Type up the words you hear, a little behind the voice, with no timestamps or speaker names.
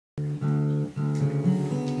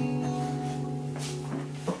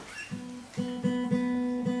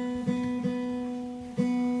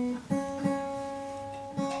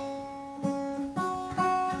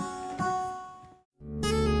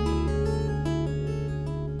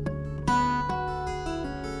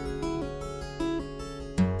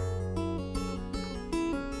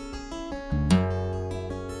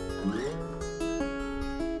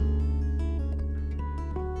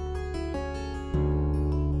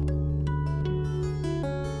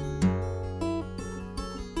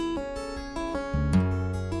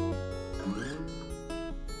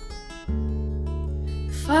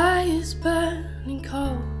is burning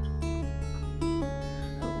cold.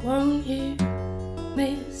 Oh, won't you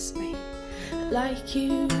miss me like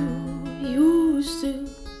you used to?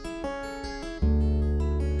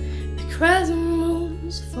 The crescent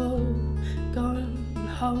moon's full, gone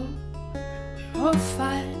home. We're all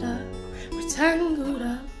fired up, we're tangled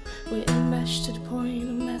up, we're enmeshed to the point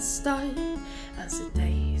of messed up. As the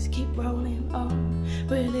days keep rolling on,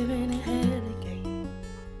 we're living in hell again.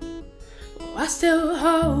 Oh, I still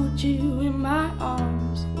hold you in my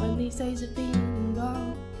arms when these days have been and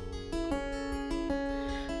gone.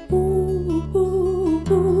 Ooh, ooh,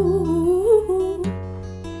 ooh, ooh.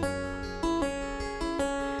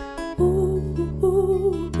 Ooh, ooh,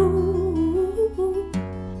 ooh, ooh.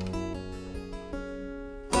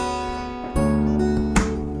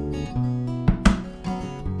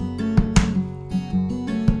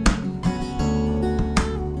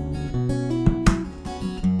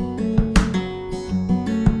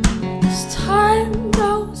 As time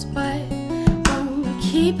goes by, when we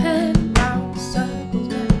keep heading round circles,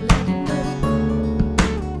 never letting go,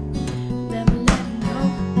 never letting go.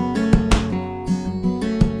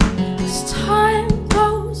 As time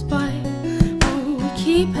goes by, when we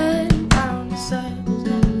keep heading round circles,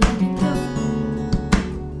 never letting go,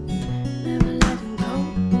 never letting go.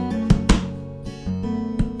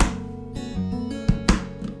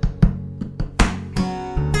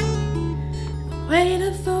 The weight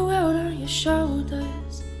of the world on your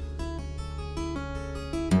shoulders,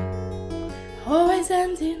 always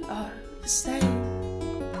ending up the same.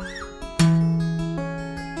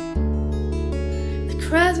 The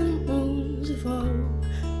crescent moons have all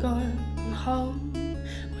gone home.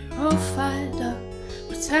 We're all fired up,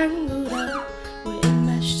 we're tangled up, we're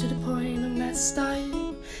enmeshed to the point of messed up.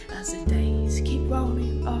 As the days keep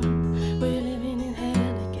rolling on, we're living in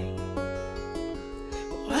hell again.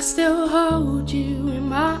 Oh, I still hold you in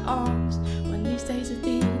my arms when these days have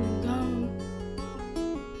been and gone.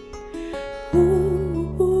 Ooh,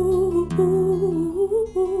 ooh, ooh,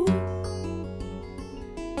 ooh.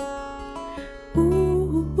 Ooh,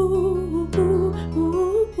 ooh, ooh,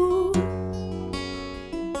 ooh, ooh.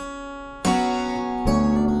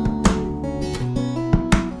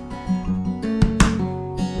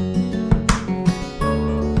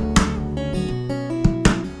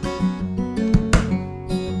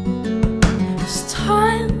 As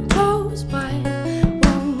time goes by,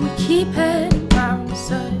 when we keep heading round in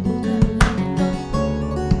circles, never letting go,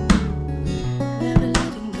 never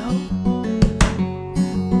letting go.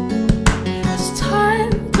 As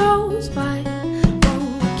time goes by, when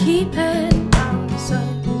we keep heading round in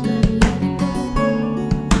circles, never letting go,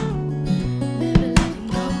 never letting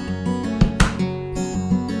go.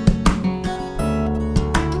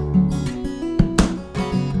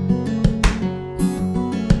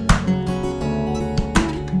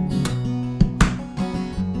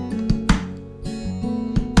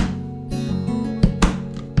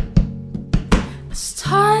 As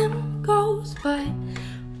time goes by,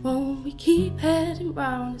 when we keep heading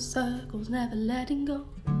round in circles, never letting go,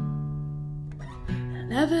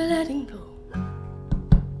 never letting go.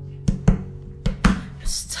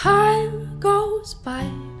 As time goes by,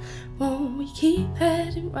 when we keep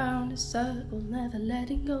heading round in circles, never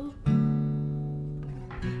letting go,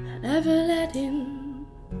 never letting